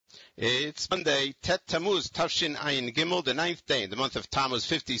It's Monday, Tet Tammuz, Tafshin Ayin Gimel, the 9th day in the month of Tammuz,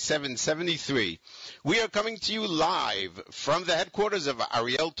 5773. We are coming to you live from the headquarters of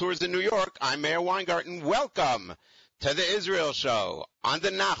Ariel Tours in New York. I'm Mayor Weingarten. Welcome to the Israel Show on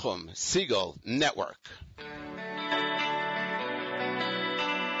the Nachum Segal Network.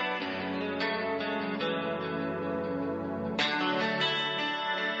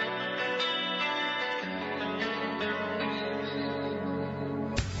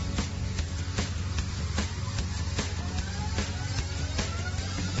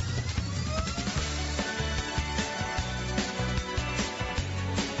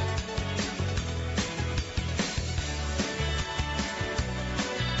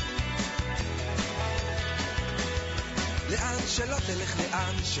 שלא תלך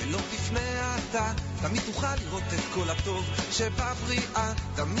לאן, שלא תפנה אתה, תמיד תוכל לראות את כל הטוב שבבריאה,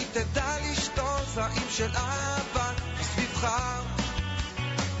 תמיד תדע לשתות זרעים של אהבה מסביבך.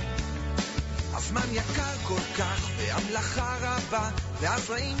 הזמן יקר כל כך והמלאכה רבה,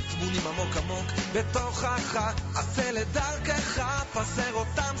 והזרעים טמונים עמוק עמוק בתוכך, עשה לדרכך, פזר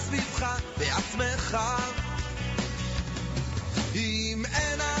אותם סביבך בעצמך. אם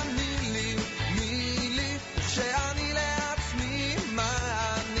אין אני לי, מי לי, וכשאני לעצמי מה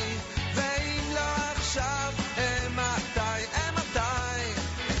אני, ואם לא עכשיו, מתי, מתי.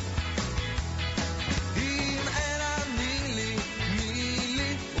 אם אין אני לי, מי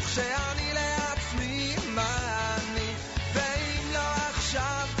לי, וכשאני לעצמי מה אני, ואם לא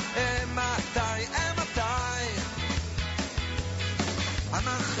עכשיו, מתי, מתי.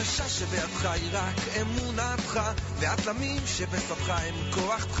 המחרשה שבידך היא רק אמונתך, והתלמים שבסופך הם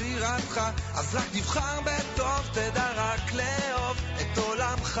כוח בחירתך, אז רק תבחר בטוב, תדע רק לאהוב את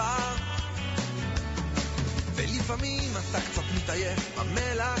עולמך. ולפעמים אתה קצת מתעייף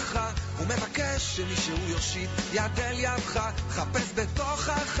במלאכה, ומבקש שמישהו יושיט יד אל ידך, חפש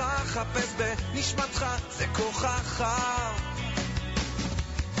בתוכך, חפש בנשמתך, זה כוחך.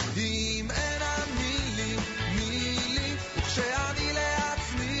 אם אין אני לי, מי לי, וכשאני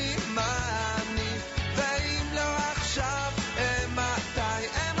לעצמי מה אני, ואם לא עכשיו, מתי,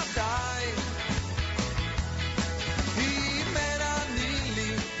 מתי. אם אין אני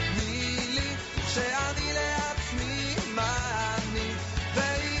לי, מי לי, וכשאני לעצמי מה אני,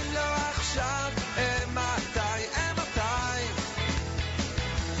 ואם לא עכשיו, מתי, מתי.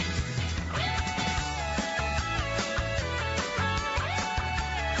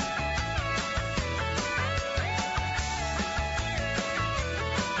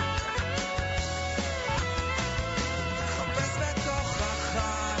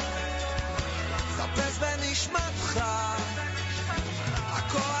 בנשמתך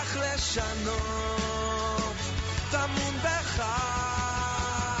הכוח לשנות טמון בך.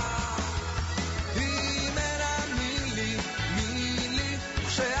 אם אין אני לי, מי לי,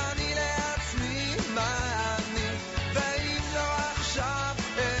 כשאני לעצמי מה אני, ואם לא עכשיו,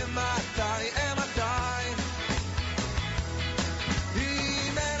 מתי, מתי.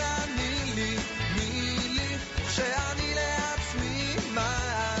 אם אין אני לי, מי לי, כשאני לעצמי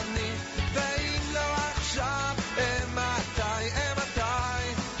מה אני, ואם לא עכשיו, מתי, מתי.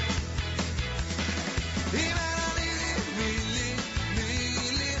 אם אין אני לי, מי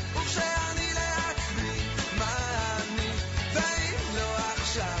לי, וכשאני לעצמי מה אני, ואם לא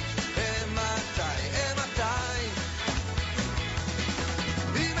עכשיו, מתי, מתי.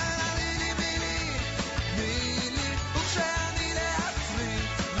 אם אין אני לי, מי לי, וכשאני לעצמי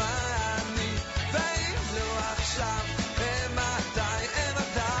מה אני, ואם לא עכשיו, מתי,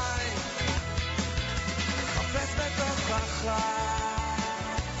 מתי. חפש בתוכך.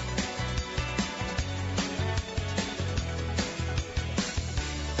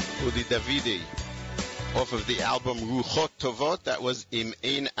 Udi Davidi, off of the album Ruchot Tovot. That was Im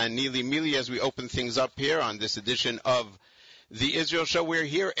Ein Ani Li Mili. As we open things up here on this edition of the Israel Show, we're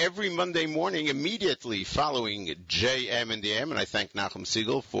here every Monday morning immediately following JM in the AM, and I thank Nachum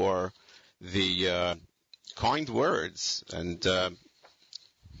Segal for the kind words. And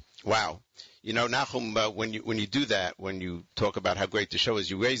wow. You know, Nachum, when you do that, when you talk about how great the show is,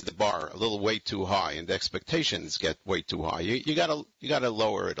 you raise the bar a little way too high, and the expectations get way too high. You gotta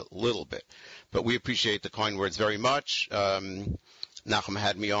lower it a little bit. But we appreciate the kind words very much. Nachum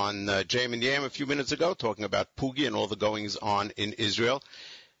had me on JM and Yam a few minutes ago talking about Pugi and all the goings on in Israel.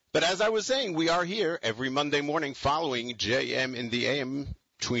 But as I was saying, we are here every Monday morning following JM in the AM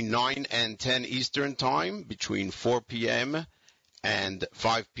between 9 and 10 Eastern Time, between 4 p.m. and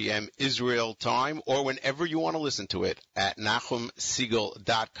 5 p.m. Israel time, or whenever you want to listen to it at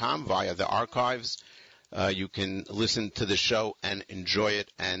NachumSegal.com via the archives. You can listen to the show and enjoy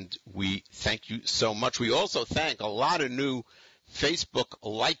it, and we thank you so much. We also thank a lot of new Facebook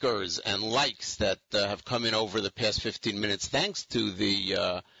likers and likes that have come in over the past 15 minutes. Thanks to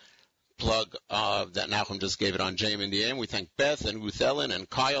the plug that Nachum just gave it on JM in the AM. We thank Beth and Ruth Ellen and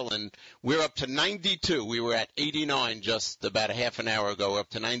Kyle, and we're up to 92. We were at 89 just about a half an hour ago. We're up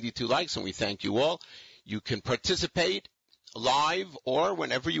to 92 likes, and we thank you all. You can participate live or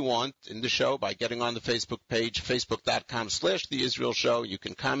whenever you want in the show by getting on the Facebook page, facebook.com/The Israel Show. You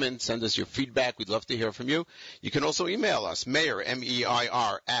can comment, send us your feedback. We'd love to hear from you. You can also email us, Meir,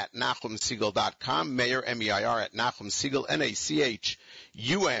 M-E-I-R, at NachumSegal.com, Meir, M-E-I-R, at NachumSegal,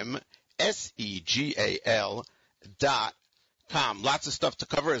 NachumSegal.com. Lots of stuff to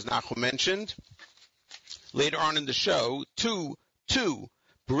cover, as Nachum mentioned. Later on in the show, two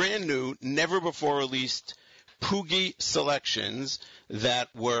brand new, never-before-released Pugi selections that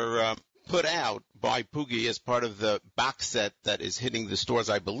were put out by Pugi as part of the box set that is hitting the stores,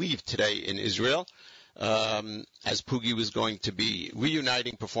 I believe, today in Israel, as Pugi was going to be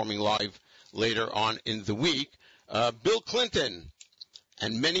reuniting, performing live later on in the week. Bill Clinton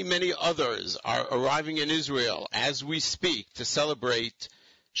and many, many others are arriving in Israel as we speak to celebrate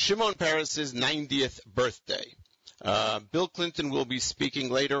Shimon Peres's 90th birthday. Bill Clinton will be speaking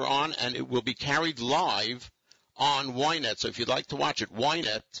later on, and it will be carried live on Ynet. So if you'd like to watch it,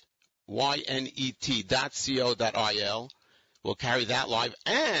 Ynet, YNET.co.il. We'll carry that live.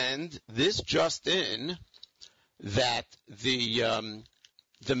 And this just in, that the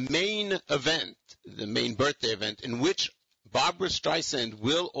main event, the main birthday event, in which Barbra Streisand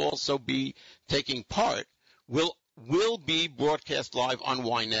will also be taking part, will be broadcast live on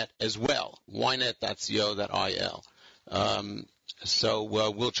Ynet as well, Ynet.co.il. So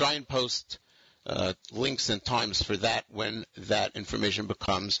we'll try and post links and times for that when that information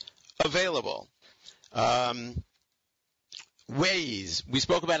becomes available. Waze, we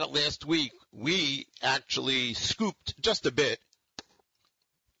spoke about it last week. We actually scooped just a bit.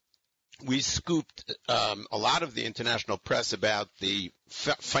 We scooped a lot of the international press about the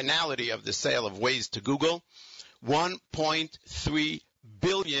finality of the sale of Waze to Google. $1.3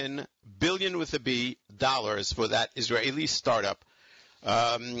 billion with a B, dollars for that Israeli startup.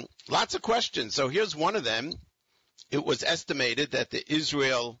 Lots of questions. So here's one of them. It was estimated that the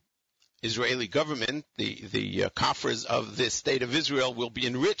Israeli government, the coffers of the state of Israel, will be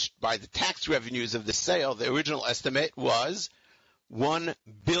enriched by the tax revenues of the sale. The original estimate was 1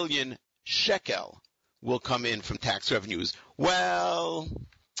 billion shekel will come in from tax revenues. Well,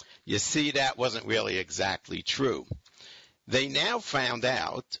 you see, that wasn't really exactly true. They now found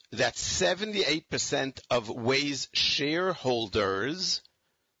out that 78% of Waze shareholders,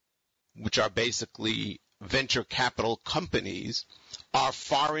 which are basically venture capital companies, are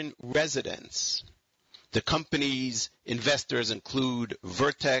foreign residents. The company's investors include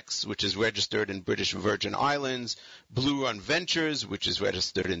Vertex, which is registered in British Virgin Islands, Blue Run Ventures, which is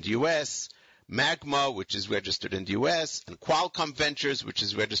registered in the U.S., Magma, which is registered in the U.S., and Qualcomm Ventures, which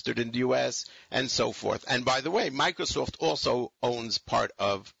is registered in the U.S., and so forth. And by the way, Microsoft also owns part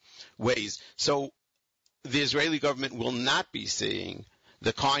of Waze. So the Israeli government will not be seeing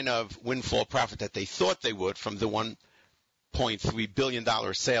the kind of windfall profit that they thought they would from the $1.3 billion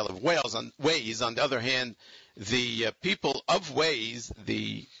sale of Waze. On the other hand, the people of Waze,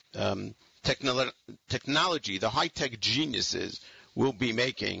 the technology, the high-tech geniuses, will be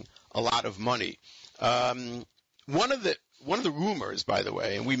making a lot of money. One of the rumors, by the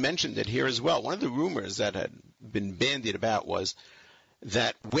way, and we mentioned it here as well, one of the rumors that had been bandied about was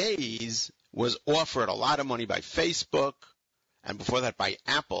that Waze was offered a lot of money by Facebook and before that by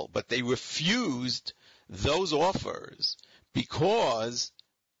Apple, but they refused those offers because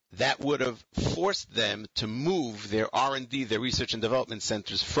that would have forced them to move their R&D, their research and development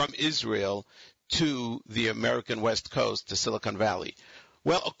centers from Israel to the American West Coast, to Silicon Valley.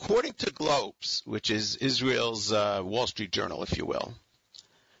 Well, according to Globes, which is Israel's Wall Street Journal, if you will,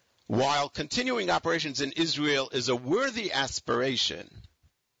 while continuing operations in Israel is a worthy aspiration,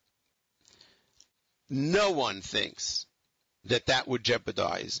 no one thinks that would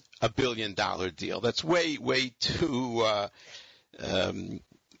jeopardize a $1 billion deal. That's way too,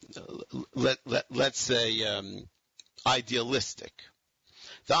 let's say, idealistic.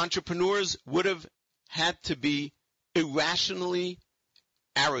 The entrepreneurs would have had to be irrationally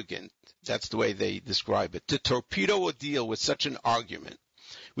arrogant, that's the way they describe it, to torpedo a deal with such an argument,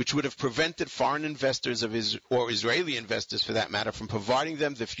 which would have prevented foreign investors or Israeli investors, for that matter, from providing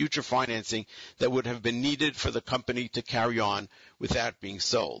them the future financing that would have been needed for the company to carry on without being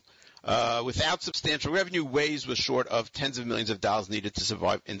sold. Without substantial revenue, Waze was short of tens of millions of dollars needed to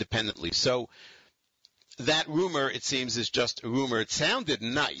survive independently. So that rumor, it seems, is just a rumor. It sounded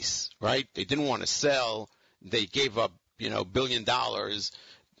nice, right? They didn't want to sell. They gave up $1 billion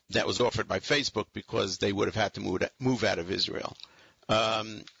that was offered by Facebook because they would have had to move out of Israel.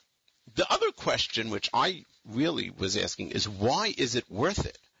 The other question, which I really was asking, is why is it worth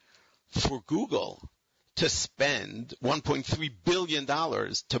it for Google to spend $1.3 billion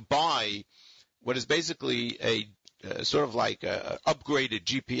to buy what is basically a sort of like a upgraded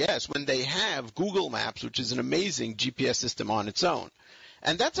GPS when they have Google Maps, which is an amazing GPS system on its own?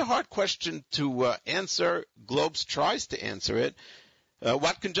 And that's a hard question to answer. Globes tries to answer it.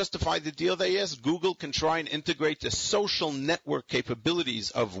 What can justify the deal, they ask? Google can try and integrate the social network capabilities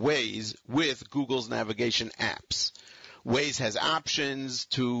of Waze with Google's navigation apps. Waze has options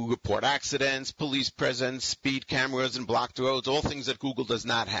to report accidents, police presence, speed cameras, and blocked roads, all things that Google does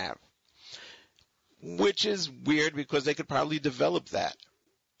not have. Which is weird because they could probably develop that.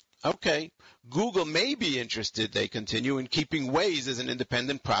 Okay, Google may be interested, they continue, in keeping Waze as an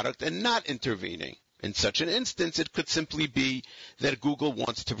independent product and not intervening. In such an instance, it could simply be that Google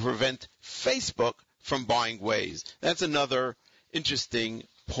wants to prevent Facebook from buying Waze. That's another interesting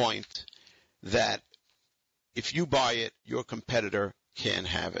point, that if you buy it, your competitor can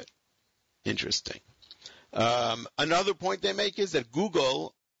have it. Interesting. Another point they make is that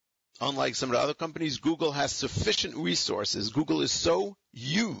Google, unlike some of the other companies, Google has sufficient resources. Google is so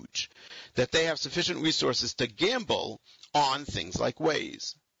huge that they have sufficient resources to gamble on things like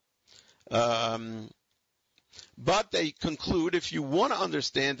Waze. But they conclude, if you want to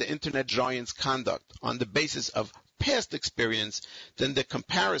understand the internet giant's conduct on the basis of past experience, then the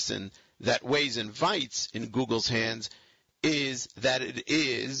comparison that Waze invites in Google's hands is that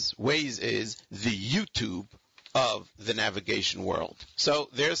Waze is the YouTube of the navigation world. So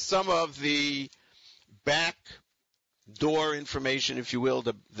there's some of the backdoor information, if you will,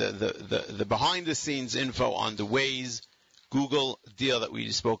 the behind-the-scenes info on the Waze Google deal that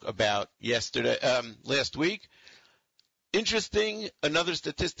we spoke about last week. Interesting, another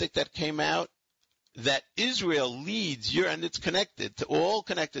statistic that came out, that Israel leads Europe, and it's connected to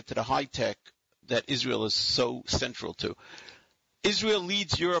the high tech that Israel is so central to. Israel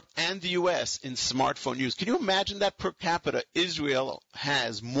leads Europe and the U.S. in smartphone use. Can you imagine that per capita? Israel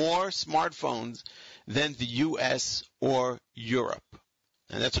has more smartphones than the U.S. or Europe.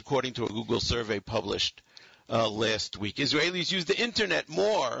 And that's according to a Google survey published last week. Israelis use the internet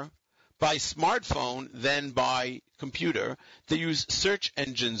more by smartphone than by computer. They use search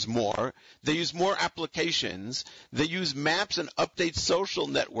engines more. They use more applications. They use maps and update social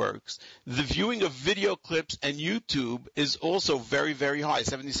networks. The viewing of video clips and YouTube is also very, very high.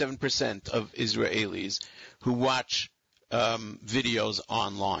 77% of Israelis who watch videos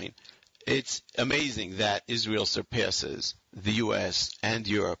online. It's amazing that Israel surpasses the U.S. and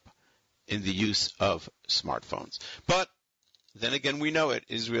Europe in the use of smartphones. But then again, we know it.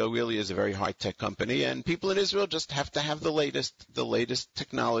 Israel really is a very high-tech company, and people in Israel just have to have the latest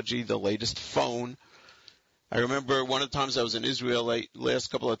technology, the latest phone. I remember one of the times I was in Israel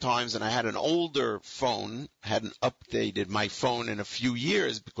last couple of times, and I had an older phone, hadn't updated my phone in a few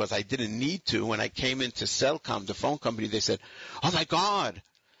years because I didn't need to. When I came into Cellcom, the phone company, they said, "Oh my God,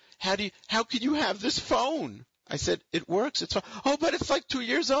 how can you have this phone?" I said, "It works. It's fine." "Oh, but it's like 2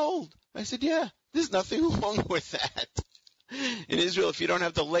 years old." I said, "Yeah, there's nothing wrong with that." In Israel, if you don't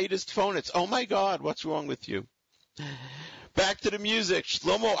have the latest phone, it's, "Oh my God, what's wrong with you?" Back to the music.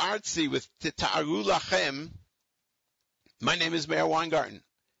 Shlomo Artzi with Tita'aru Lachem. My name is Meir Weingarten.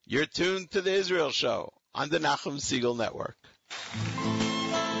 You're tuned to the Israel Show on the Nachum Segal Network.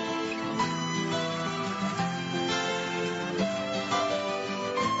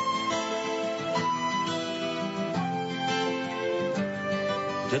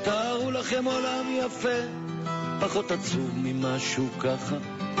 תתארו לכם עולם יפה, פחות עצוב ממשהו ככה,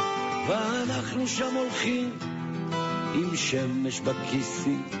 ואנחנו שם הולכים עם שמש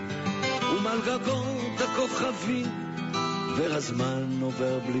בכיסים ומעל גגות הכוכבים, והזמן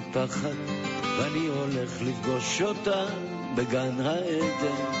עובר בלי פחד, ואני הולך לפגוש אותה בגן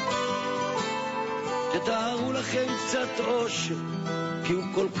העדן. תתארו לכם קצת אושר, כי הוא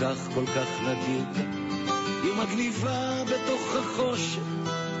כל כך נדיר, היא מגניבה בתוך החושך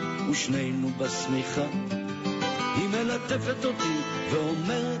ושנינו בסמיכה, היא מלטפת אותי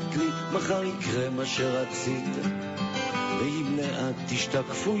ואומרת לי מחר יקרה מה שרצית, ועם לאט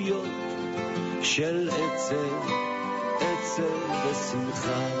תשתקפויות של עצב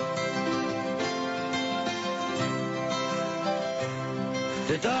ושמחה.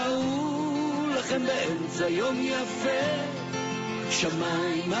 תתארו לכם באמצע יום יפה,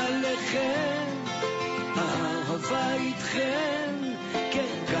 שמיים עליכם, אהבה איתכם,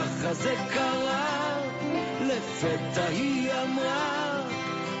 כן ככה זה קרה, לפתע היא אמרה,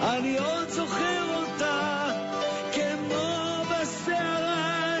 אני עוד זוכר אותה כמו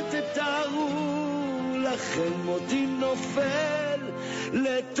לכם אותי נופל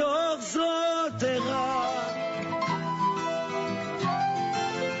לתוך זרועות הרע.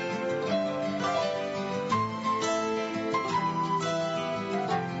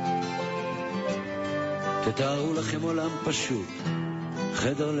 תתארו לכם עולם פשוט,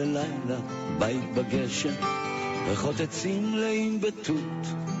 חדר ללילה, בית בגשם, ריחות עצים מלאים בתות,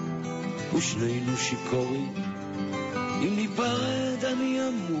 ושנינו שיכורים, אם ניפרד אני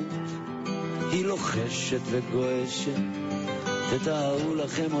אמות. היא לוחשת וגועשת, תתארו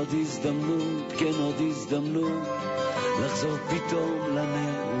לכם עוד הזדמנות, כן עוד הזדמנות, לחזור פתאום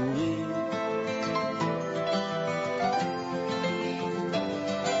לנעורים.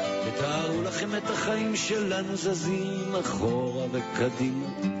 תתארו לכם את החיים שלנו זזים אחורה וקדימה,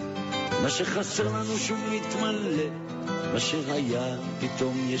 מה שחסר לנו שוב מתמלא, מה שהיה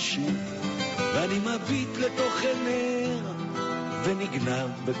פתאום ישנה, ואני מביט לתוך הנר ונגנב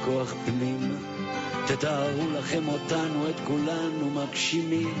בכוח פנימה. תתארו לכם אותנו, את כולנו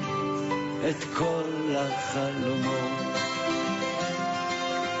מגשימים את כל החלומות.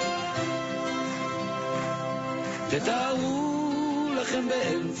 תתארו לכם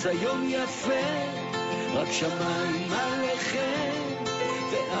באמצע יום יפה, רק שמיים עליכם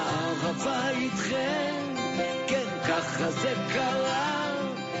והאהבה איתכם. כן, ככה זה קרה,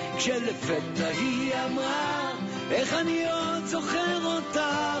 כשלפתע היא אמרה, איך אני עוד זוכר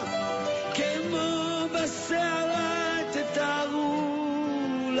אותה, כמו בסערה. תתארו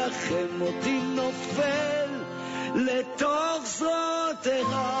לכם אותי נופל לתוך זרועות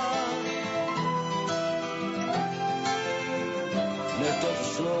הרע, לתוך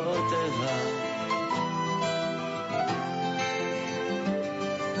זרועות הרע.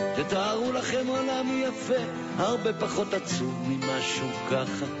 תתארו לכם עולם יפה, הרבה פחות עצוב ממשהו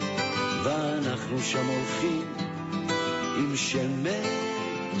ככה, ואנחנו שם הולכים עם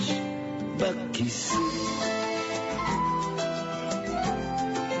שמש בכיסים.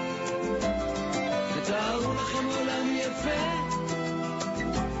 תתארו לכם עולם יפה,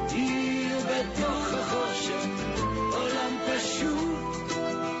 עיר בתוך החושך, עולם פשוט.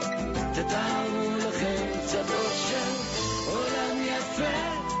 תתארו לכם קצת אושר, עולם יפה,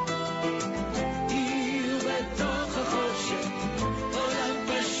 עיר בתוך החושך, עולם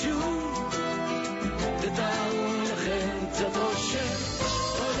פשוט. תתארו לכם קצת אושר,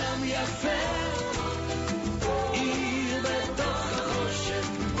 עולם יפה, עיר בתוך החושך,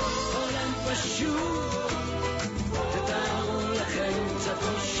 עולם פשוט. תתארו לכם קצת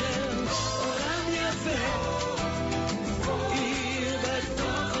אושר, עולם יפה, עיר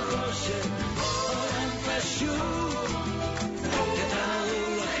בתוך החושך, עולם פשוט.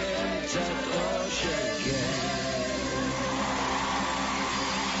 תתארו לכם קצת אושר, כן.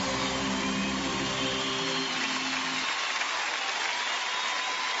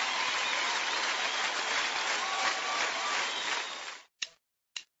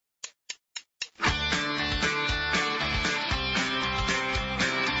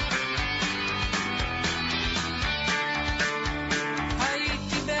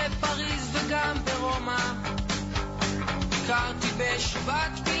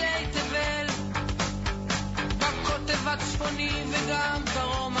 בשבט פילי תבל, בקוטב הצפוני וגם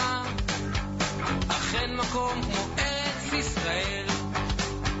דרומה, אכן מקום כמו ארץ ישראל,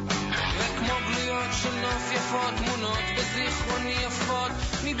 וכמו גלויות של נוף יפות תמונות בזיכרוני יפות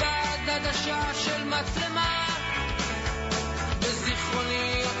מבעד עדשה של מצלמה,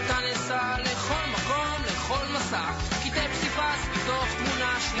 בזיכרוני אותה נסע לכל מקום, לכל מסע, כיתה פסיפס בתוך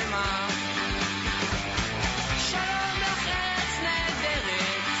תמונה שלמה. שלום לחץ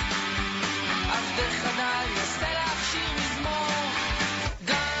נהדרת, עבדך חדל נסה לך שיר מזמור,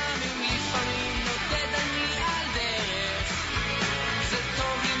 גם אם לפעמים נודד אני על דרך, זה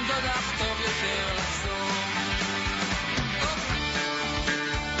טוב למדוד אך טוב יותר לחזור.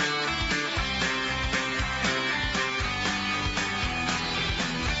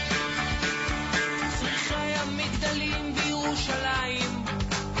 צריכי המגדלים בירושלים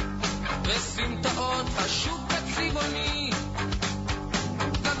וסמטאות השוק הצבעוני,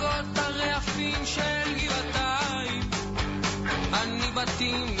 גגות הרעפים של גבעתיים, אני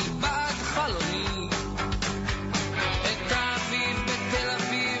בתים מבעד חלוני, את האביב בתל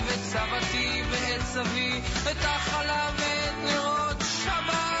אביב, את סבתי ואת סבי, את החלב ואת נרות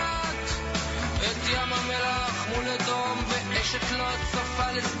שבת, את ים המלח מול אדום ואשת לא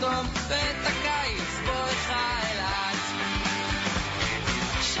צופה לסדום, ואת הקיץ בואכה אילת.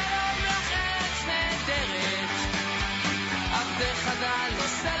 שלום לחץ נהדרת, עבדך חדל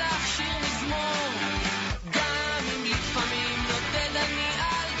נושא לך שיר מזמור, גם אם לפעמים נודד אני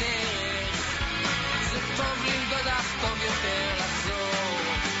על דרך, זה טוב למדוד אך טוב יותר לחזור.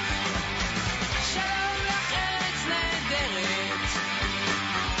 שלום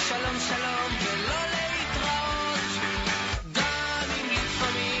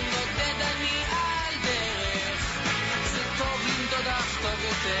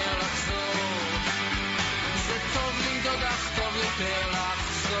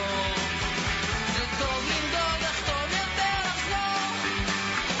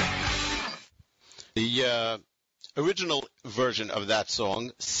The original version of that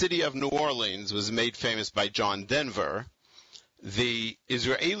song, City of New Orleans, was made famous by John Denver. The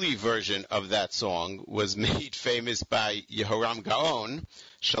Israeli version of that song was made famous by Yehoram Gaon,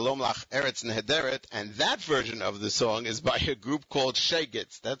 Shalom Lach Eretz Nehederet, and that version of the song is by a group called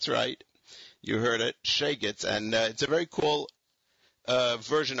Shegitz. That's right. You heard it, Shegitz, and it's a very cool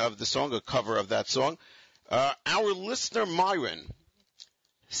version of the song, a cover of that song. Our listener Myron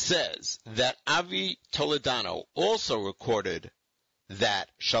says that Avi Toledano also recorded that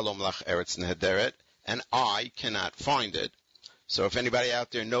Shalom Lach Eretz Nehederet, and I cannot find it. So if anybody out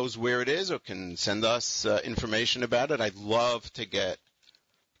there knows where it is or can send us information about it, I'd love to get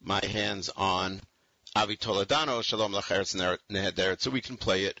my hands on Avi Toledano, Shalom Lach Eretz Nehederet, so we can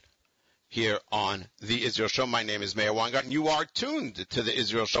play it here on The Israel Show. My name is Meir Weingarten. You are tuned to The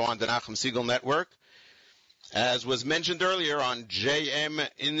Israel Show on the Nachum Segal Network. As was mentioned earlier on JM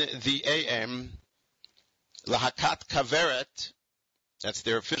in the AM, Lahakat Kaveret, that's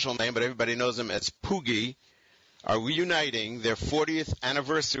their official name, but everybody knows them as Pugi, are reuniting their 40th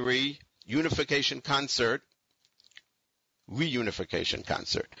anniversary reunification concert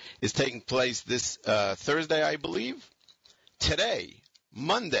is taking place this Thursday, I believe. Today,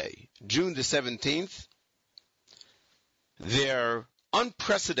 Monday, June the 17th, their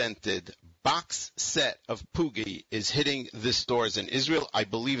unprecedented box set of Pugi is hitting the stores in Israel. I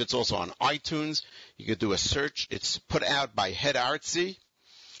believe it's also on iTunes. You could do a search. It's put out by Head Artsy,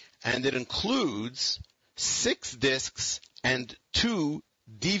 and it includes 6 discs and 2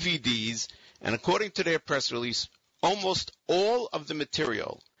 DVDs, and according to their press release, almost all of the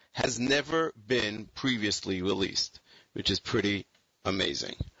material has never been previously released, which is pretty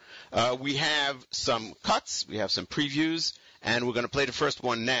amazing. We have some cuts, we have some previews, and we're going to play the first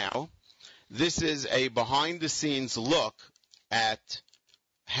one now. This is a behind-the-scenes look at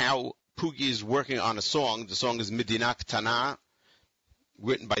how Pugi is working on a song. The song is Medina Ktana,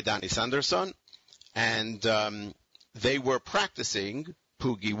 written by Danny Sanderson. And they were practicing,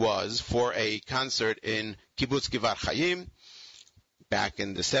 Pugi was, for a concert in Kibbutz Givat Chaim back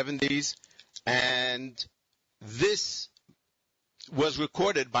in the 70s. And this was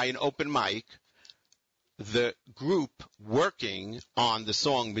recorded by an open mic, the group working on the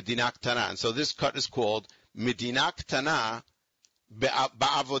song Medina Ktana. And so this cut is called Medina Ktana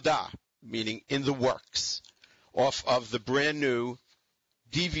Ba'avodah, meaning in the works, off of the brand new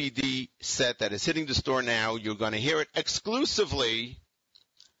DVD set that is hitting the store now. You're going to hear it exclusively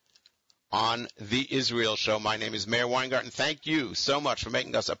on The Israel Show. My name is Meir Weingarten. Thank you so much for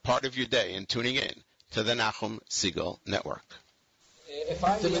making us a part of your day and tuning in to the Nachum Segal Network.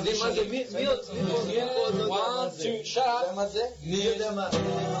 אתם יודעים מה זה? מי עוד? 1, 2, shot. מי יודע מה זה?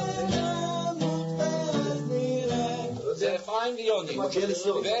 זה אפרים ויוני.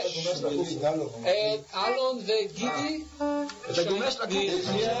 אלון וגידי. אתה גומש לקום.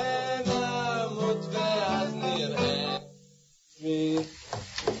 נמות ואז נראה.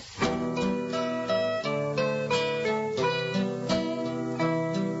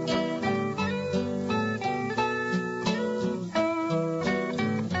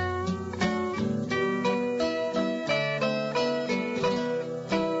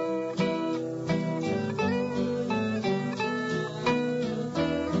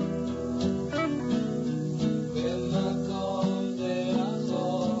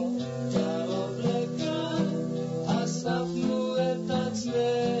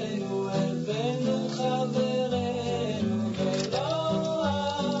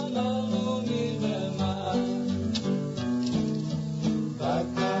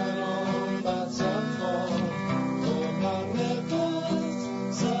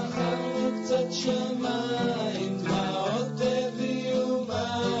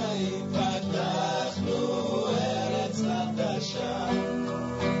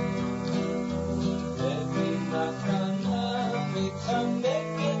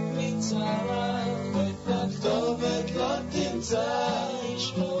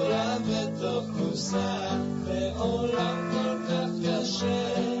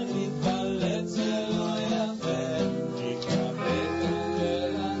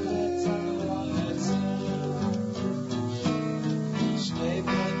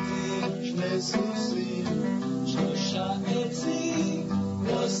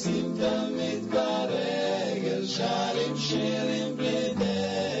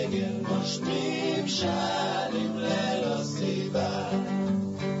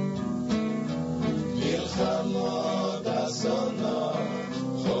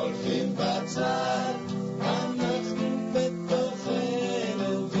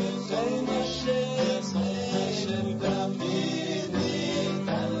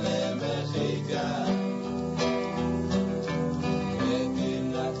 God.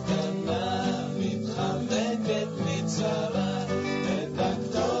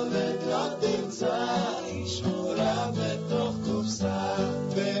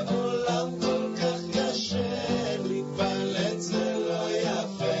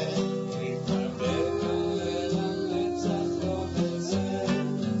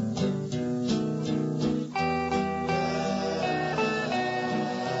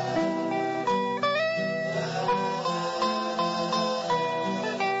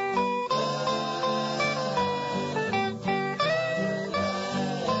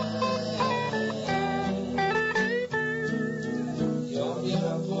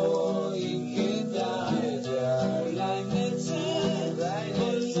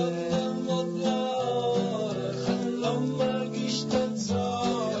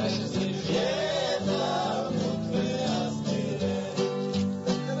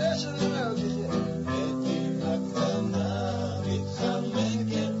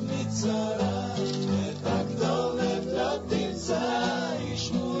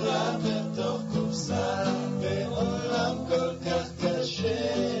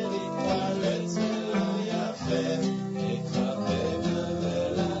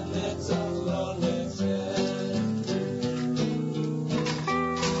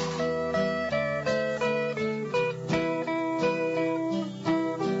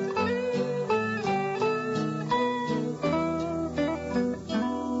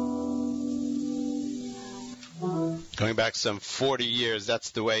 Going back some 40 years,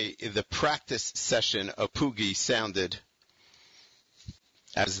 that's the way the practice session of Pugi sounded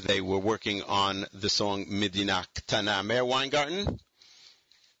as they were working on the song Medina Ktana. Meir Weingarten,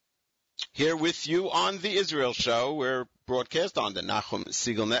 here with you on The Israel Show. We're broadcast on the Nachum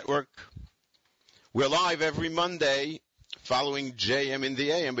Segal Network. We're live every Monday following JM in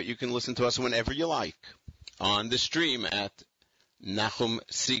the AM, but you can listen to us whenever you like on the stream at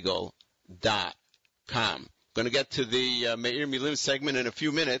NachumSegal.com. Going to get to the Meir Milim segment in a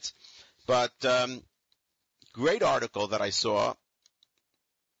few minutes, but great article that I saw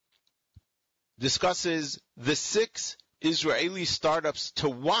discusses the 6 Israeli startups to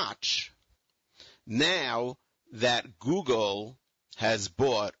watch now that Google has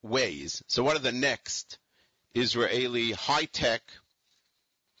bought Waze. So what are the next Israeli high-tech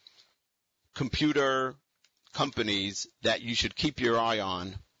computer companies that you should keep your eye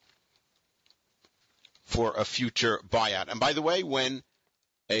on for a future buyout? And by the way, when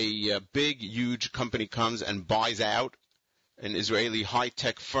a big, huge company comes and buys out an Israeli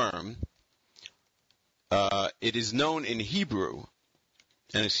high-tech firm, it is known in Hebrew,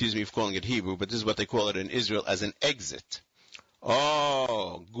 and excuse me for calling it Hebrew, but this is what they call it in Israel, as an exit.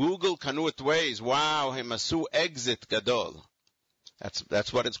 Oh, Google kanu et Waze. Wow, הם עשו exit gadol.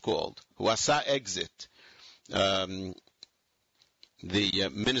 That's what it's called. Hu asa exit. The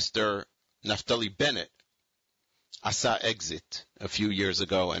minister Naftali Bennett asa exit a few years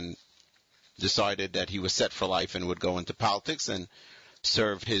ago and decided that he was set for life and would go into politics and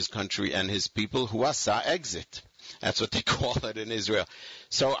serve his country and his people. Hu asa exit. That's what they call it in Israel.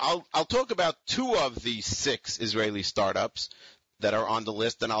 So I'll talk about 2 of the 6 Israeli startups that are on the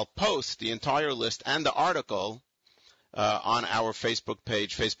list, and I'll post the entire list and the article on our Facebook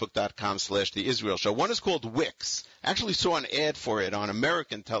page, facebook.com/The Israel Show. One is called Wix. I actually saw an ad for it on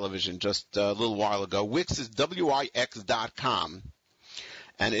American television just a little while ago. Wix is Wix.com,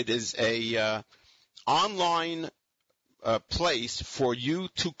 and it is a online place for you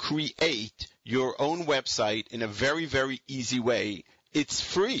to create your own website in a very, very easy way. It's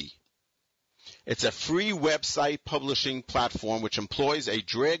free. It's a free website publishing platform which employs a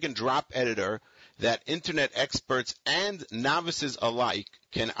drag-and-drop editor that internet experts and novices alike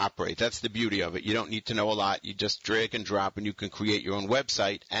can operate. That's the beauty of it. You don't need to know a lot. You just drag and drop, and you can create your own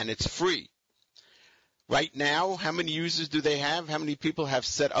website, and it's free. Right now, how many users do they have? How many people have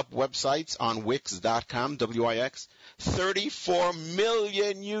set up websites on Wix.com, W-I-X? 34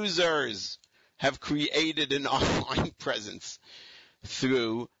 million users have created an online presence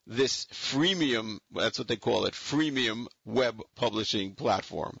through this freemium, that's what they call it, freemium web publishing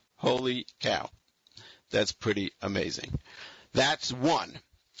platform. Holy cow. That's pretty amazing. That's one.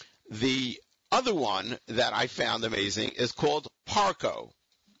 The other one that I found amazing is called Parco,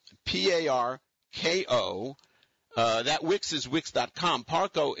 P-A-R-K-O. That Wix is Wix.com.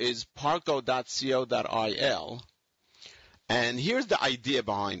 Parco is parco.co.il. And here's the idea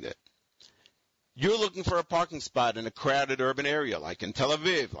behind it. You're looking for a parking spot in a crowded urban area, like in Tel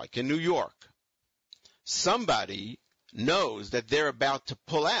Aviv, like in New York. Somebody knows that they're about to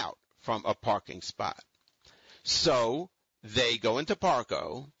pull out from a parking spot. So they go into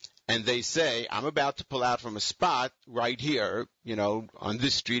Parco and they say, I'm about to pull out from a spot right here, on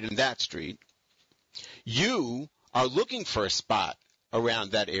this street and that street. You are looking for a spot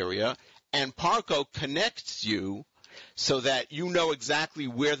around that area, and Parco connects you so that you know exactly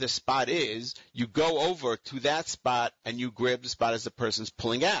where the spot is. You go over to that spot and you grab the spot as the person's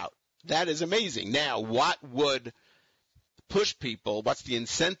pulling out. That is amazing. Now, what would push people? What's the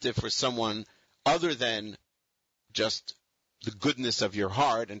incentive for someone other than just the goodness of your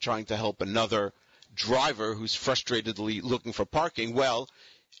heart and trying to help another driver who's frustratedly looking for parking? Well,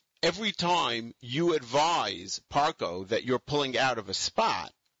 every time you advise Parco that you're pulling out of a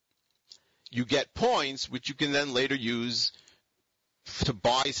spot, you get points which you can then later use to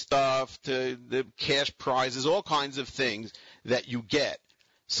buy stuff, to the cash prizes, all kinds of things that you get.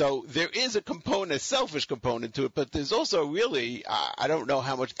 So there is a component, a selfish component to it, but there's also really, I don't know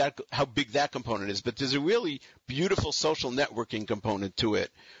how big that component is, but there's a really beautiful social networking component to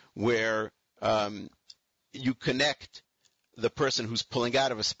it where you connect the person who's pulling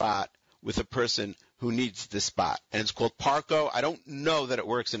out of a spot with a person who needs the spot. And it's called Parco. I don't know that it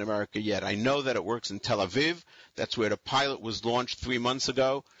works in America yet. I know that it works in Tel Aviv. That's where the pilot was launched 3 months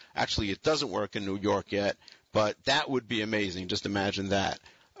ago. Actually, it doesn't work in New York yet, but that would be amazing. Just imagine that.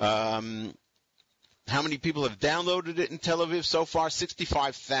 How many people have downloaded it in Tel Aviv so far?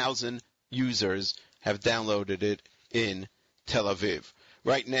 65,000 users have downloaded it in Tel Aviv.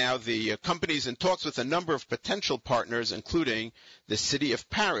 Right now, the company is in talks with a number of potential partners, including the city of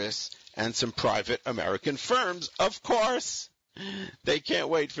Paris and some private American firms, of course. They can't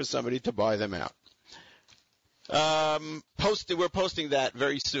wait for somebody to buy them out. We're posting that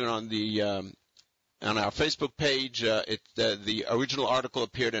very soon on our Facebook page. The original article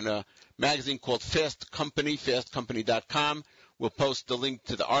appeared in a magazine called Fast Company, fastcompany.com. We'll post the link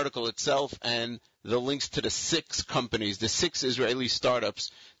to the article itself and the links to the 6 companies, the 6 Israeli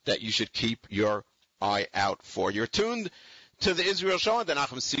startups that you should keep your eye out for. You're tuned to the Israel Show on the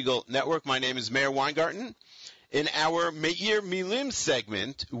Nachum Segal Network. My name is Meir Weingarten. In our Meir Milim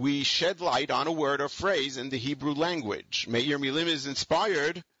segment, we shed light on a word or phrase in the Hebrew language. Meir Milim is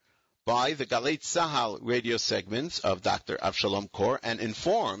inspired by the Galei Tzahal radio segments of Dr. Avshalom Kor and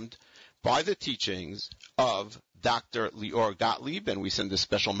informed by the teachings of Dr. Lior Gottlieb, and we send a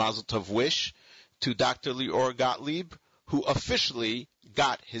special Mazel Tov wish to Dr. Lior Gottlieb, who officially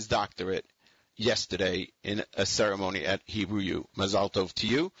got his doctorate yesterday in a ceremony at Hebrew U. Mazel Tov to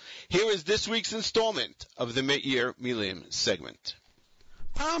you. Here is this week's installment of the Meir Milim segment.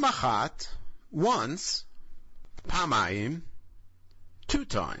 Pa'am achat, once, pa'amayim, 2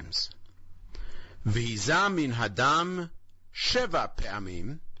 times. V'hiza min hadam, sheva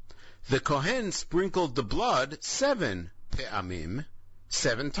pe'amim. The Kohen sprinkled the blood 7 pe'amim,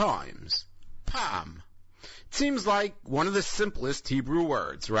 7 times. Pa'am. It seems like one of the simplest Hebrew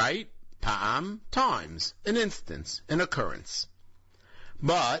words, right? Pa'am, times, an instance, an occurrence.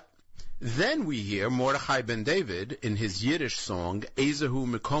 But then we hear Mordechai ben David in his Yiddish song, Ezehu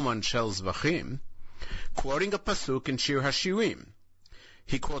Mikoman Shel Zvachim, quoting a pasuk in Shir HaShirim.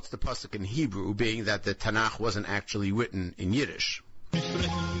 He quotes the pasuk in Hebrew, being that the Tanakh wasn't actually written in Yiddish.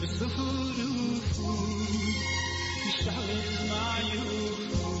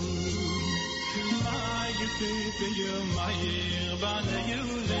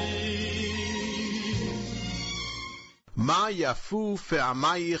 Ma yafu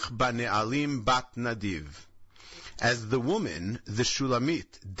fe'amayich bane'alim bat nadiv. As the woman, the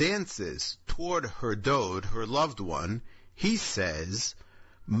Shulamit, dances toward her dode, her loved one, he says,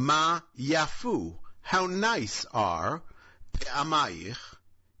 Ma yafu, how nice are, pe'amayich,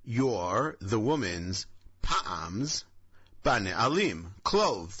 your, the woman's, pa'ams, bane'alim,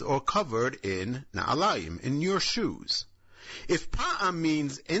 clothed or covered in na'alayim, in your shoes. If pa'am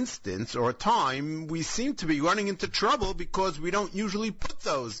means instance or time, we seem to be running into trouble because we don't usually put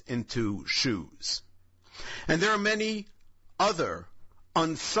those into shoes. And there are many other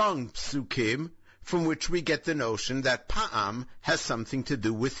unsung psukim from which we get the notion that pa'am has something to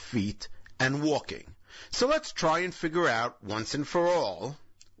do with feet and walking. So let's try and figure out once and for all,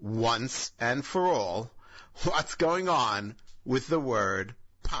 what's going on with the word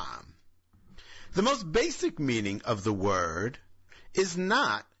pa'am. The most basic meaning of the word is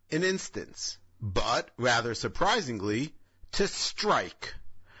not an instance, but, rather surprisingly, to strike,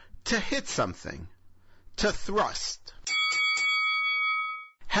 to hit something, to thrust.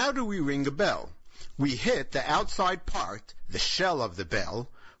 How do we ring a bell? We hit the outside part, the shell of the bell,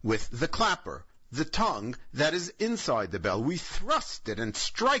 with the clapper, the tongue that is inside the bell. We thrust it and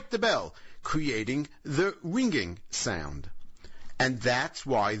strike the bell, creating the ringing sound. And that's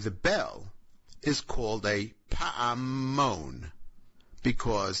why the bell is called a pa'amon,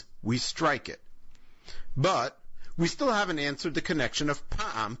 because we strike it. But we still haven't answered the connection of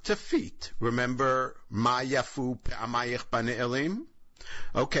pa'am to feet. Remember, ma yafu pe'amayich bane'elim?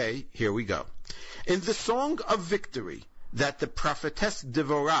 Okay, here we go. In the Song of Victory that the prophetess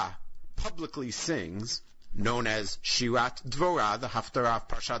Devorah publicly sings, known as Shirat Dvorah, the Haftarah of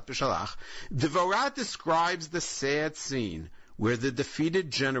Parshat B'Shalach, Devorah describes the sad scene where the defeated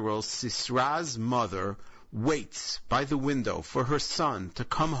general Sisra's mother waits by the window for her son to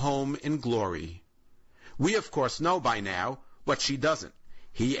come home in glory. We, of course, know by now what she doesn't.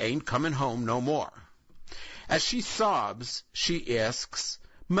 He ain't coming home no more. As she sobs, she asks,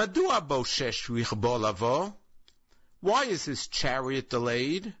 Madua boshesh richbo lavo? Why is his chariot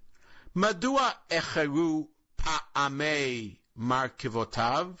delayed? Madua echeru pa'amei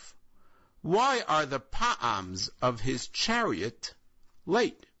markivotav? Why are the pa'ams of his chariot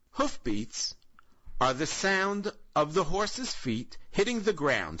late? Hoofbeats are the sound of the horse's feet hitting the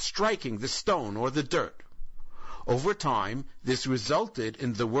ground, striking the stone or the dirt. Over time, this resulted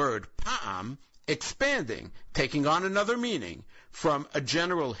in the word pa'am expanding, taking on another meaning, from a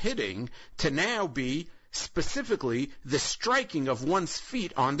general hitting to now be specifically the striking of one's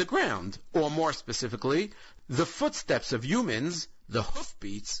feet on the ground, or more specifically, the footsteps of humans, the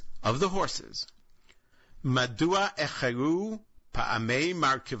hoofbeats of the horses. Madua echeru pa'amei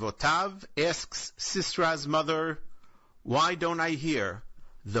markivotav, asks Sisra's mother, why don't I hear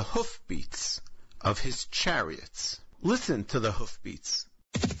the hoofbeats of his chariots? Listen to the hoofbeats.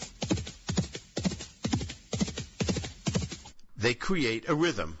 they create a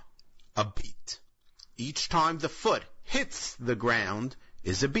rhythm, a beat. Each time the foot hits the ground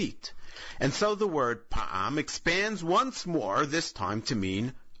is a beat. And so the word pa'am expands once more, this time to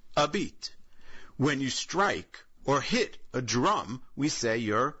mean a beat. When you strike or hit a drum, we say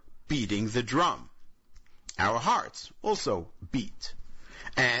you're beating the drum. Our hearts also beat.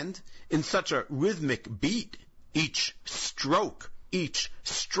 And in such a rhythmic beat, each stroke, each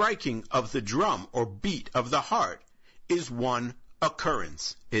striking of the drum or beat of the heart is one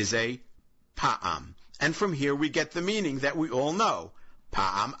occurrence, is a pa'am. And from here we get the meaning that we all know.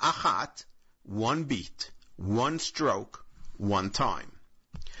 Pa'am achat, one beat, one stroke, one time.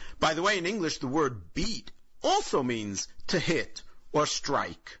 By the way, in English, the word beat also means to hit or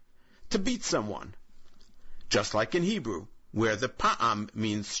strike, to beat someone. Just like in Hebrew, where the pa'am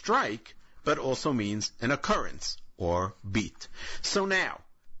means strike, but also means an occurrence or beat. So now,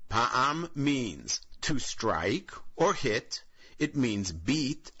 pa'am means to strike or hit. It means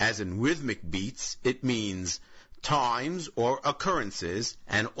beat, as in rhythmic beats. It means times or occurrences,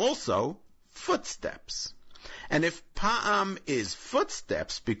 and also footsteps. And if pa'am is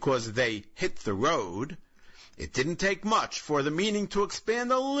footsteps because they hit the road, it didn't take much for the meaning to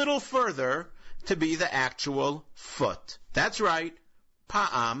expand a little further to be the actual foot. That's right,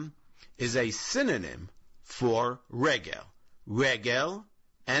 pa'am is a synonym for regel. Regel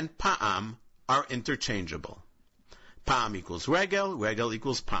and pa'am are interchangeable. Pa'am equals regel, regel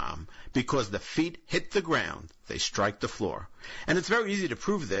equals pa'am. Because the feet hit the ground, they strike the floor. And it's very easy to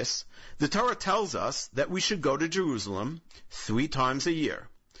prove this. The Torah tells us that we should go to Jerusalem 3 times a year.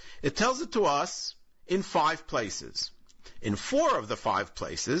 It tells it to us in 5 places. In 4 of the 5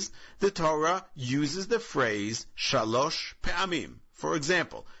 places, the Torah uses the phrase shalosh pe'amim. For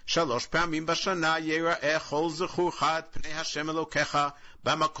example, shalosh pe'amim b'shana yera'eh chol zechurcha et pnei Hashem Elokecha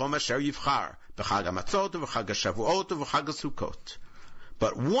b'makom asher yivchar b'chag hamatzot u'b'chag hashavuot u'b'chag hasukot.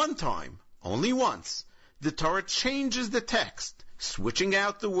 But one time, only once, the Torah changes the text, switching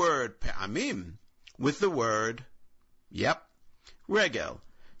out the word pe'amim with the word, regel.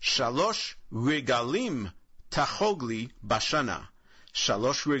 Shalosh regalim tachogli bashana.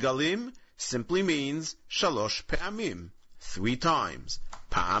 Shalosh regalim simply means shalosh pe'amim, 3 times.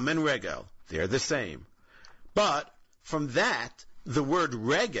 Pa'am and regel, they're the same. But from that, the word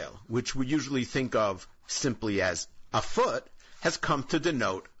regel, which we usually think of simply as a foot, has come to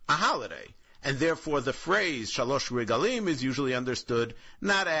denote a holiday. And therefore the phrase shalosh regalim is usually understood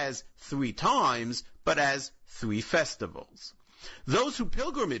not as 3 times, but as 3 festivals. Those who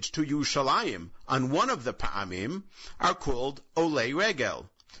pilgrimage to Yerushalayim on one of the pa'amim are called olei regel.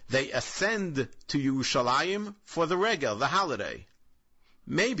 They ascend to Yerushalayim for the regel, the holiday.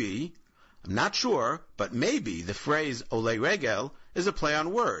 Maybe, I'm not sure, but maybe the phrase olei regel is a play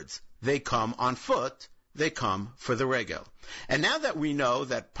on words. They come on foot, they come for the regel. And now that we know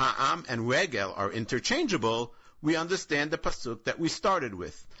that pa'am and regel are interchangeable, we understand the pasuk that we started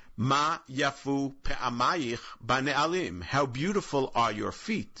with. Ma yafu pe'amayich bane'alim. How beautiful are your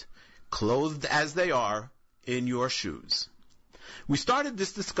feet, clothed as they are in your shoes. We started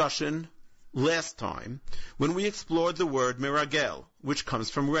this discussion last time when we explored the word miragel, which comes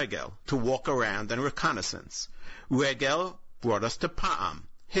from regel, to walk around and reconnaissance. Regel brought us to pa'am,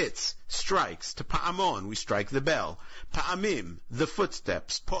 hits, strikes, to pa'amon, we strike the bell. Pa'amim, the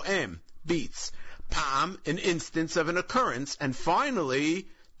footsteps. Po'em, beats. Pa'am, an instance of an occurrence. And finally,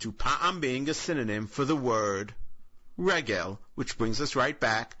 to pa'am being a synonym for the word regel, which brings us right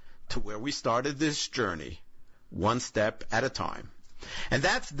back to where we started this journey, one step at a time. And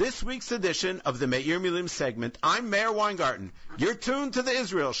that's this week's edition of the Meir Milim segment. I'm Meir Weingarten. You're tuned to the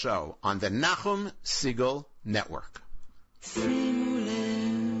Israel Show on the Nachum Segal Network. שימו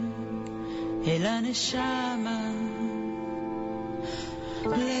לב אל הנשמה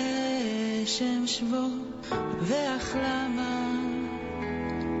לשם שבו והחלמה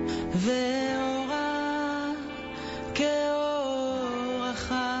ואורה כאור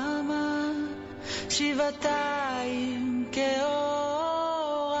החמה שבעתיים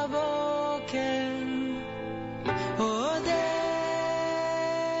כאור הבוקר עוד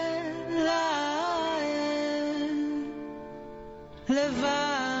אליהם לבב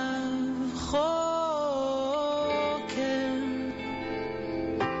חוקר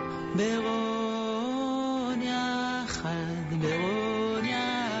ברון יחד ברון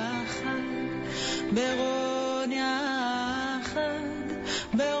יחד ברון יחד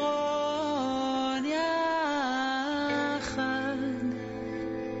ברון יחד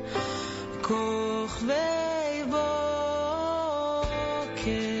כוכבי בוקר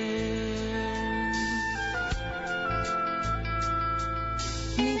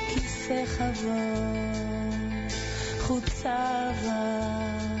מכיסא חבוד חוצבה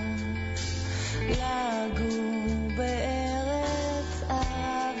לגור בארץ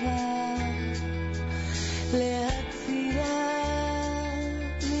אהבה להצילה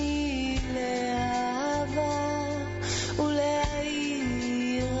מלהבה ולהעירה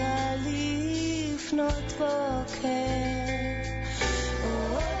לפנות בוקר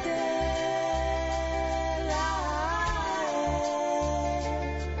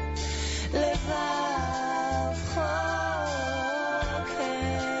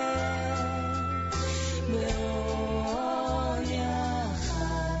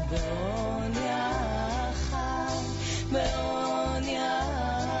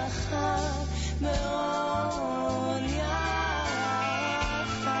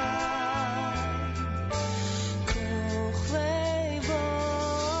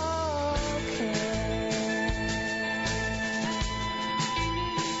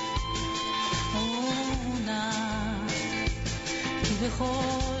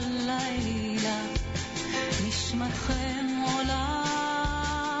בכל לילה נשמתכם עולה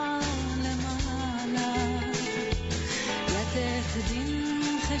למעלה לתת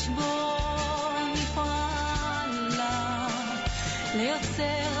דין חשבון נפעלה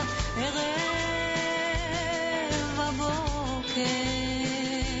ליוצר ערב הבוקר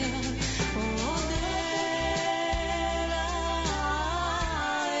עוד אל האל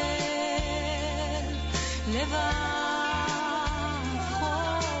לבד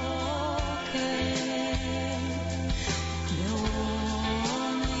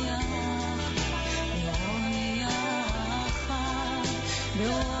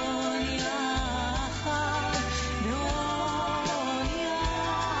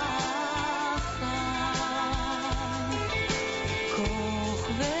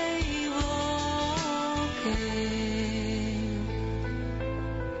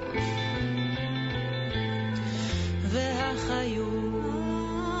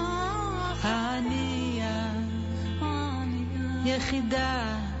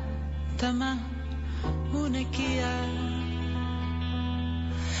יחידה תמה ונקייה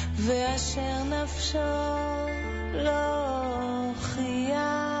ואשר נפשו לא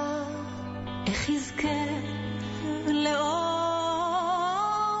חיה איך יזכה לאור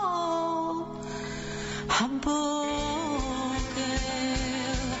הבוקר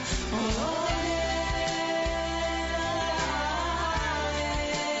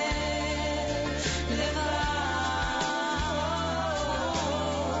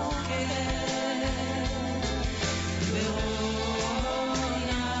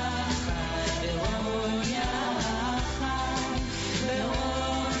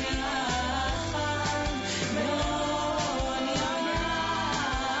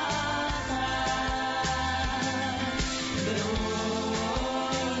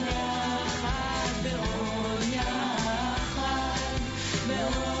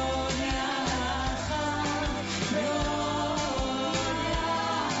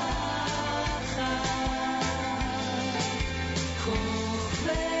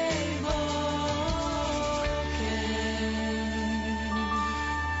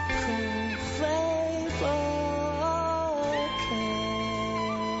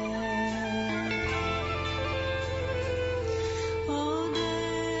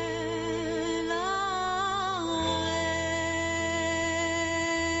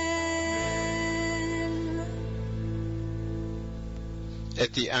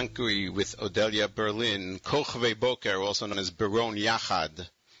Eti Ankuri with Odelia Berlin, Kochvei Boker, also known as Beron Yachad,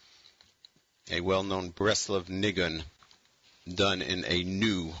 a well-known Breslov Nigun, done in a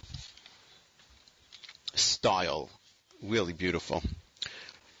new style. Really beautiful.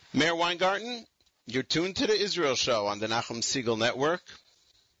 Mayor Weingarten, you're tuned to the Israel Show on the Nachum Segal Network.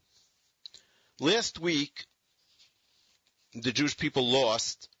 Last week, the Jewish people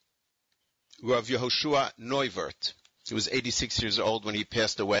lost Rav Yehoshua Neuwirth. He was 86 years old when he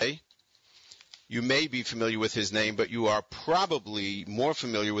passed away. You may be familiar with his name, but you are probably more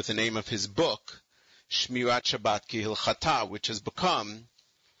familiar with the name of his book, Shmirat Shabbat Kihilchata, which has become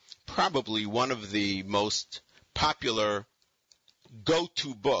probably one of the most popular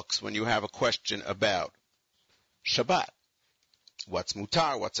go-to books when you have a question about Shabbat. What's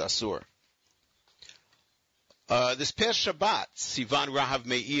mutar, what's asur? This past Shabbat, Sivan Rahav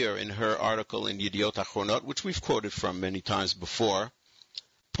Meir, in her article in Yediot Achronot, which we've quoted from many times before,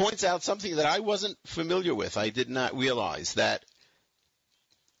 points out something that I wasn't familiar with. I did not realize that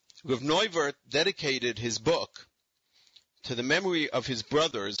Rav Neuwirth dedicated his book to the memory of his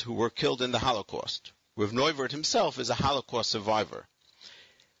brothers who were killed in the Holocaust. Rav Neuwirth himself is a Holocaust survivor.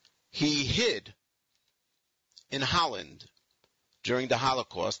 He hid in Holland during the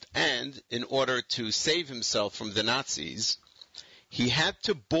Holocaust, and in order to save himself from the Nazis, he had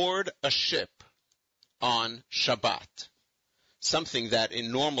to board a ship on Shabbat, something that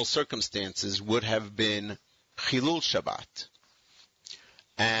in normal circumstances would have been Chilul Shabbat.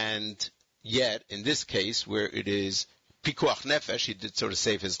 And yet, in this case, where it is Pikuach Nefesh, he did so to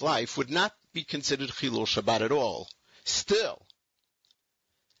save his life, would not be considered Chilul Shabbat at all. Still,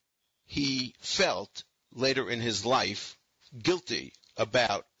 he felt later in his life guilty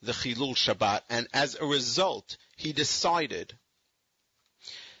about the Chilul Shabbat, and as a result, he decided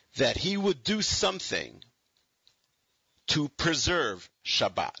that he would do something to preserve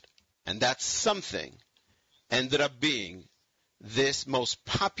Shabbat. And that something ended up being this most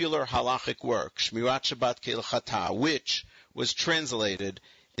popular halachic work, Shmirat Shabbat Kehilchata, which was translated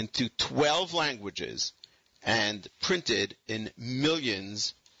into 12 languages and printed in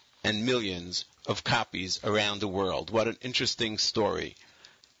millions and millions of copies around the world. What an interesting story.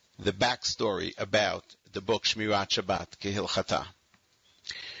 The backstory about the book Shmirat Shabbat Kehilchata.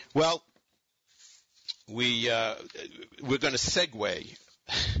 Well, we're going to segue,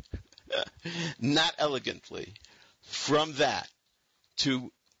 not elegantly, from that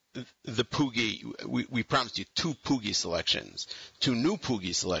to the Pugi. We promised you 2 Pugi selections, 2 new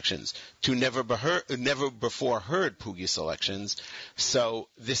Pugi selections, 2 never before heard Pugi selections. So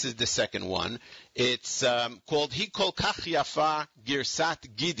this is the second one. It's called Hi Kol Kach Yafa Girsat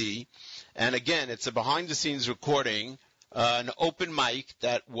Gidi, and again, it's a behind-the-scenes recording, an open mic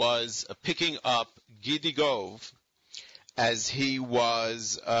that was picking up Gidi Gov as he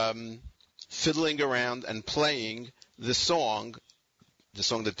was fiddling around and playing the song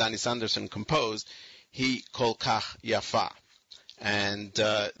that Danny Sanderson composed, Hi Kol Kach Yafa. And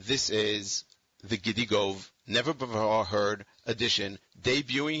this is the Gidi Gov Never Before Heard edition,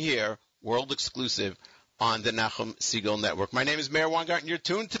 debuting here, world exclusive, on the Nachum Segal Network. My name is Meir Weingarten. You're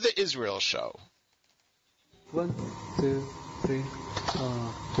tuned to the Israel Show. 1, 2, 3,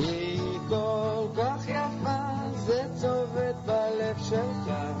 4. היא כל כך יפה, זה צובט בלב שלך,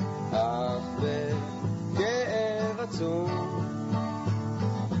 אך בכאב עצום.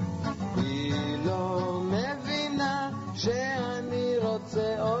 היא לא מבינה שאני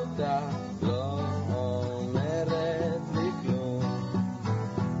רוצה אותה, לא אומרת לי כלום.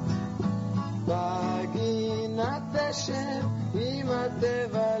 בגינת תשב עם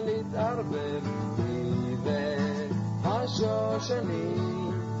הטבע להתערבב,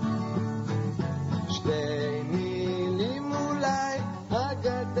 השושנים, שתי מילים אולי,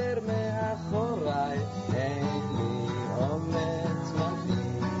 הגדר מאחוריי, אין לי אומץ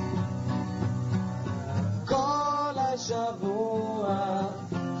מתאים. כל השבוע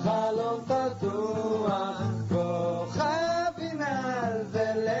חלום פתוח, כוכבים מעל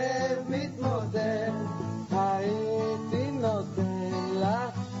ולב מתמודד, הייתי נותן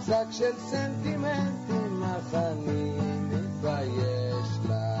לך שק של סנטימנטים, אך אני מתבייש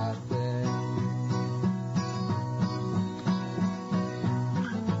לתת.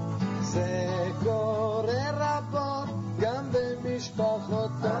 זה קורה רבות גם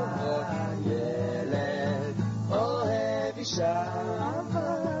במשפחות טובות, ילד אוהב אישה,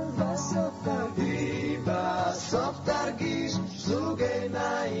 אבל בסוף תרגיש זוג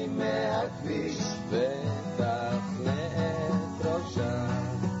עיניים מהכביש ותפנה את ראשה.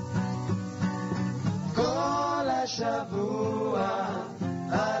 כל השבוע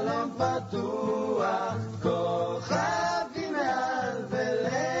חלום פתוח, כוכבים מעל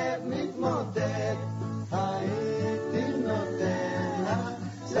ולב מתמוטט, הייתי נותן לך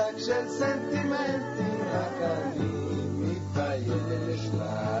שק של סנטימנטים, רק אני מתבייש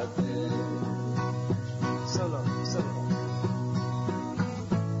לתת. סולו, סולו.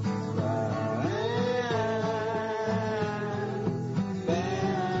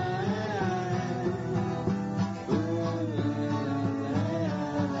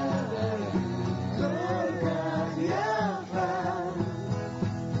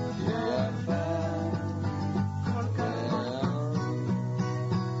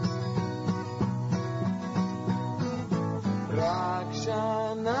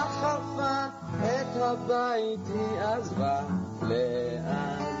 הבית היא עזבה,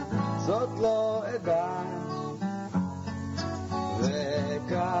 לאן זאת לא אדע,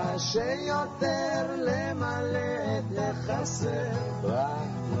 וקשה יותר למלא את החסר, רק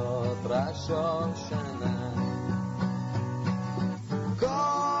נותרה שושנה.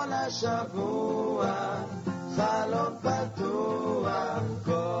 כל השבוע חלום פתוח,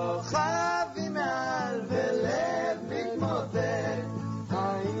 כוכבים מעל ולב מתמוטט,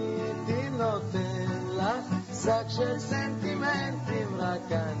 הייתי נותן לך שק של סנטימנטים,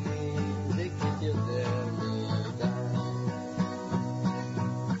 רק אני חיכית יותר מדי.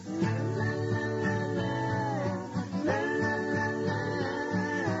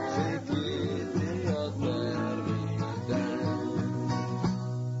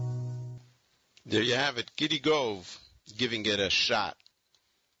 There you have it. Giddy Gove giving it a shot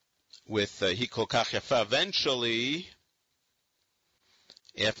with Hi Kol Kach Yafa. Eventually,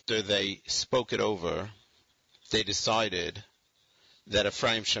 after they spoke it over, they decided that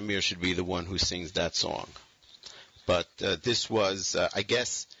Ephraim Shamir should be the one who sings that song. But this was, I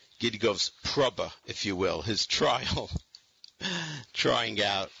guess, Giddy Gove's proba, if you will, his trial, trying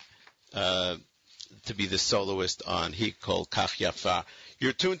out to be the soloist on Hi Kol Kach Yafa.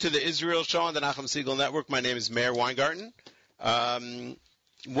 You're tuned to the Israel Show on the Nachum Segal Network. My name is Meir Weingarten. One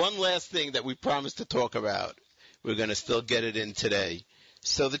last thing that we promised to talk about. We're going to still get it in today.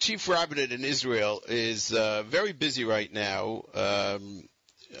 So the chief rabbinate in Israel is very busy right now,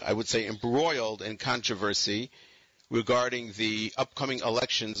 I would say embroiled in controversy regarding the upcoming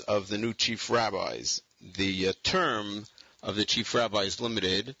elections of the new chief rabbis. The term of the chief rabbi is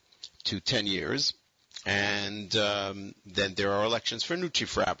limited to 10 years. And then there are elections for a new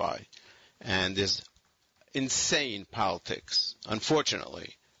chief rabbi. And there's insane politics,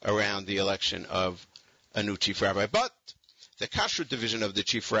 unfortunately, around the election of a new chief rabbi. But the Kashrut division of the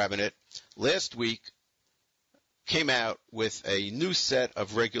chief rabbinate last week came out with a new set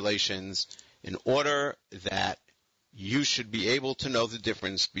of regulations in order that you should be able to know the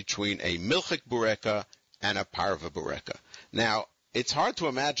difference between a milchik bureka and a parva bureka. Now, it's hard to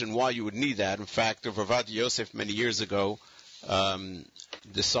imagine why you would need that. In fact, Rav Ovadia Yosef many years ago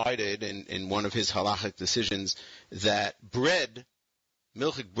decided in one of his halachic decisions that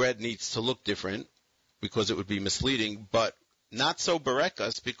milchik bread needs to look different because it would be misleading, but not so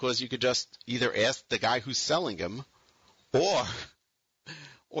berekas because you could just either ask the guy who's selling them or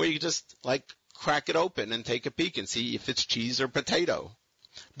you could just crack it open and take a peek and see if it's cheese or potato.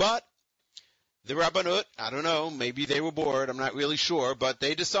 But the Rabbanut, I don't know, maybe they were bored, I'm not really sure, but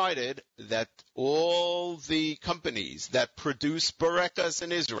they decided that all the companies that produce berekas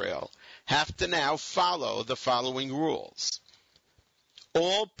in Israel have to now follow the following rules.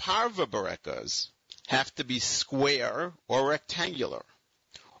 All parva berekas have to be square or rectangular.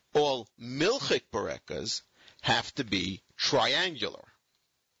 All milchik berekas have to be triangular.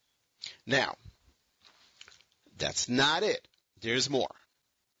 Now, that's not it. There's more.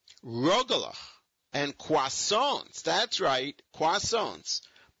 Rogalach and croissants, that's right, croissants,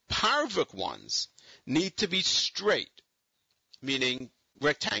 parvik ones, need to be straight, meaning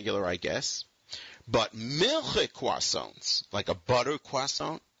rectangular, I guess. But milchik croissants, like a butter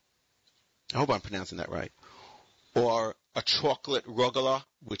croissant, I hope I'm pronouncing that right, or a chocolate rogalah,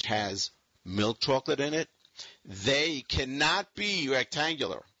 which has milk chocolate in it, they cannot be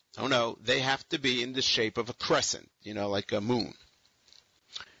rectangular. Oh no, they have to be in the shape of a crescent, like a moon.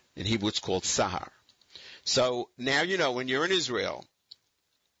 In Hebrew, it's called Sahar. So now you know when you're in Israel,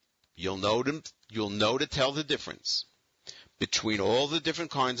 you'll know to tell the difference between all the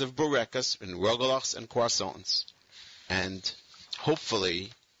different kinds of berekas and rogalachs and croissants, and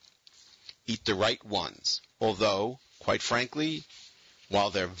hopefully eat the right ones. Although, quite frankly, while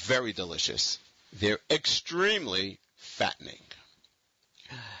they're very delicious, they're extremely fattening.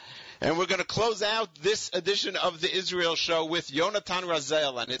 And we're going to close out this edition of the Israel Show with Yonatan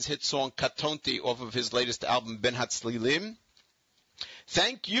Razel and his hit song Katonti off of his latest album Ben Hatzlilim.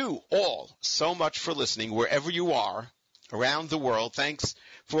 Thank you all so much for listening wherever you are around the world. Thanks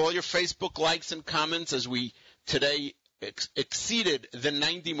for all your Facebook likes and comments as we today exceeded the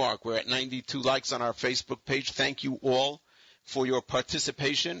 90 mark. We're at 92 likes on our Facebook page. Thank you all for your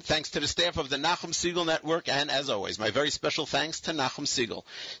participation. Thanks to the staff of the Nachum Segal Network, and as always, my very special thanks to Nachum Segal.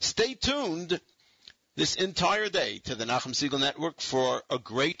 Stay tuned this entire day to the Nachum Segal Network for a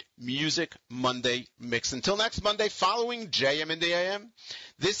great Music Monday mix. Until next Monday, following JM in the AM,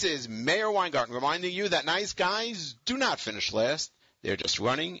 this is Meir Weingarten reminding you that nice guys do not finish last. They're just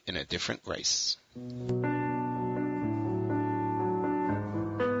running in a different race.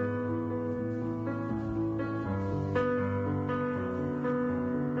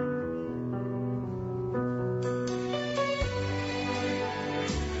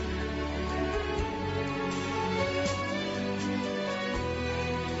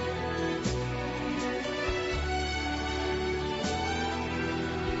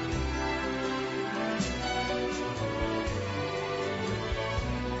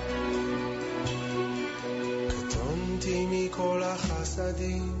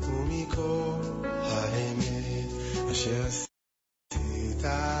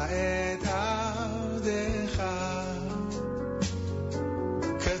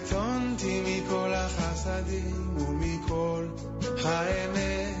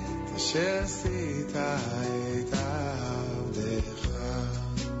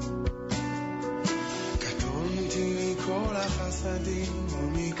 קטונתי מכל החסדים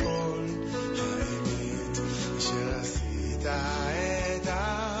ומכל האמת את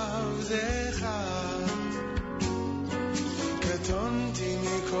עבדך. קטונתי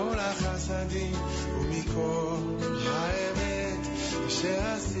מכל החסדים ומכל האמת אשר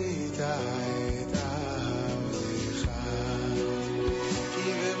עשית את עבדך.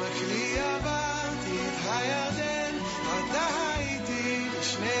 כי במקלי עברתי את הירדן, עתה הייתי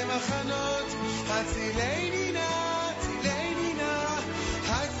בשני מחנות, הצילני נא, הצילני נא,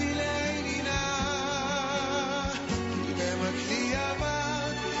 הצילני נא. כי במקלי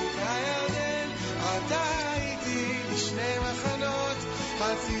עברתי את הירדן, עתה הייתי בשני מחנות,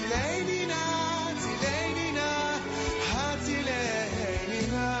 הצילני נא, הצילני נא, הצילני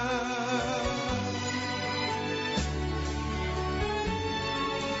נא.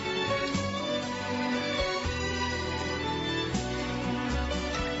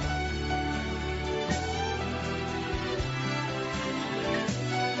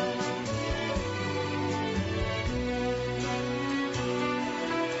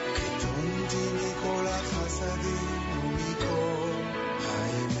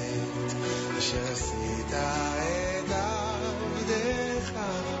 שעשית את עבדך.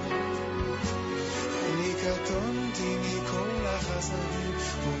 אני קטונתי מכל החסדים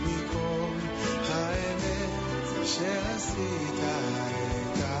ומכל האמת שעשית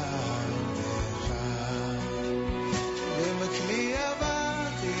את עבדך. במקלי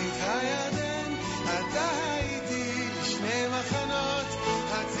עברתי את הירדן, עתה הייתי בשני מחנות,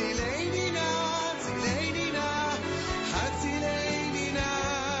 הצילני נא, הצילני נא, הצילני נא.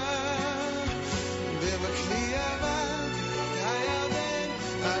 במקלי עברתי את הירדן,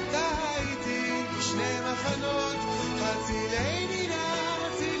 עתה הייתי בשני מחנות, הצילני נא,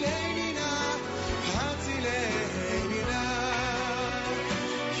 הצילני נא, הצילני נא.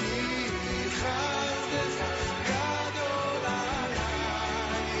 כי חסדך גדול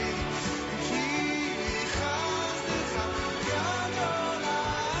עליי, כי חסדך גדול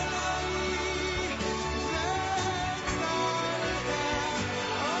עליי, וצלת,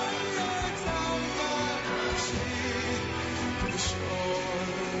 אוי וצלת נפשי בשעון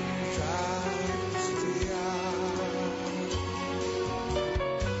תחתיה.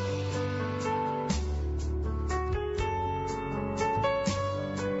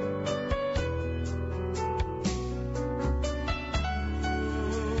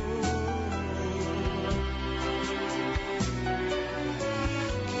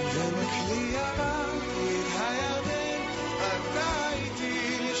 במקלי עברתי את הירדן, עתה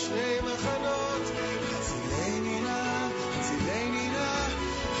הייתי לשני מחנות, הצילני נא, הצילני נא,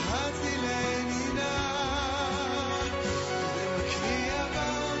 הצילני נא. במקלי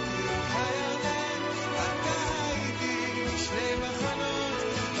עברתי את הירדן, עתה הייתי לשני מחנות,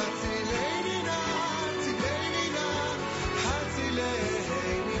 הצילני נא, הצילני נא,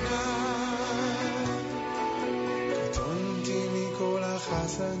 הצילני נא. קטונתי מכל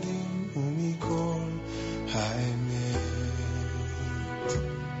החסדים ומכל האמת